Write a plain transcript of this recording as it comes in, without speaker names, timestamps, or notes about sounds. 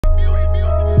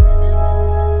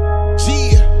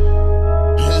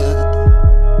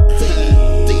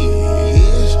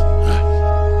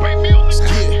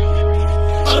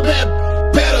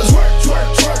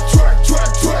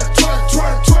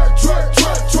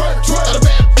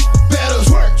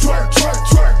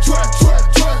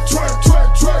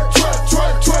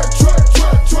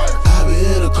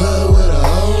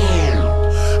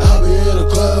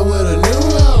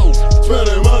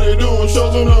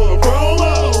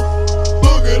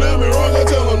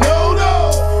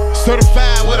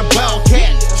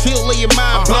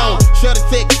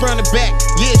thick front and back.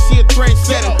 Yeah, she a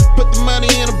trendsetter. Put the money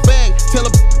in a bag, tell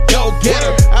her go get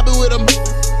her. I be with them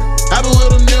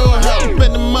new hoe.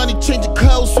 Spend the money, changing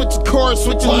clothes, switching cars,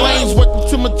 switching lanes. Welcome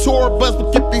to my tour bus,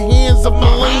 but keep your hands up my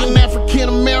lane. African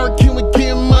American, we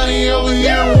get money over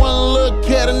here. One look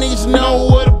at it, need to know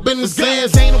what a business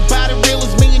is. Ain't nobody real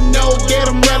as me, you know that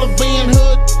I'm relevant.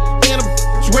 Hood in a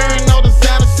wearing all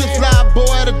designer shit, fly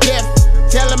boy to death.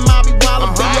 Tell him I'll be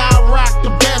wildin', I rock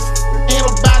the best. Ain't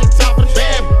nobody topping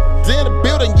that. In the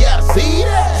building, yeah, I see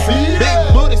that. Big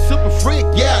booty, super freak,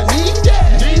 yeah, I need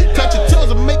that. Touch your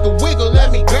toes and make a wiggle,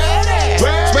 let me grab that.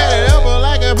 Spread it over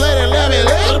like a plate and let me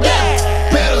lick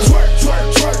that. Better twerk,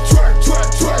 twerk, twerk, twerk, twerk,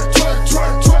 twerk, twerk,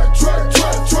 twerk, twerk,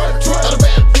 twerk, twerk, twerk,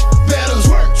 twerk. Better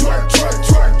twerk, twerk, twerk,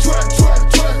 twerk, twerk, twerk,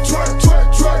 twerk, twerk, twerk,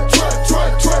 twerk, twerk,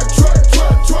 twerk, twerk, twerk,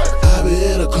 twerk, twerk. I be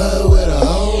in a club with a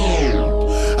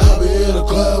hoe. I be in a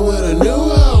club with a new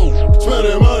hoe.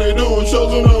 Spending money doing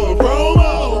shows and doing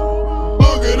promo.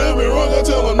 Looking at me wrong, I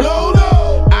tell them no,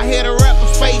 no. I hit her up on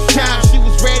FaceTime, she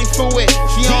was ready for it.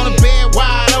 She on the bed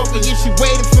wide open, yeah, she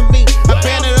waiting for me. I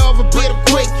bent it over, bit her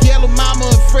quick, yellow mama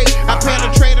and free. I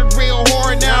penetrated real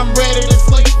hard, now I'm ready to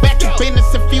sleep. Back in business,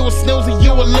 if you a snoozer,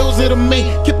 you a loser to me.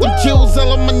 Keep them jewels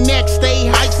all on my neck, stay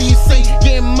high so you see.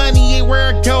 Getting money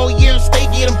everywhere I go, yeah, stay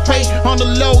getting paid. On the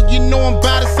low, you know I'm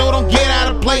about it, so don't get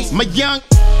out of place. My young,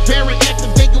 very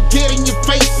active, they gon' get in your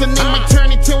face. And they might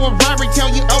turn into a robbery,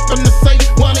 tell you open the safe.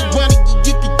 Money,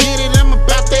 you can get it, I'm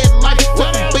about that life.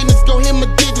 Talk the business, go hit my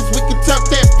digits, we can talk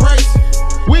that price.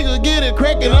 We could get it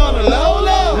crackin' on the low,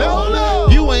 low.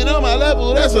 You ain't on my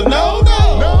level, that's a no.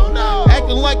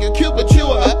 Acting like a cupid, you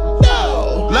a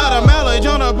no. Lot of mileage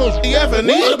on a pussy, F and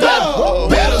E.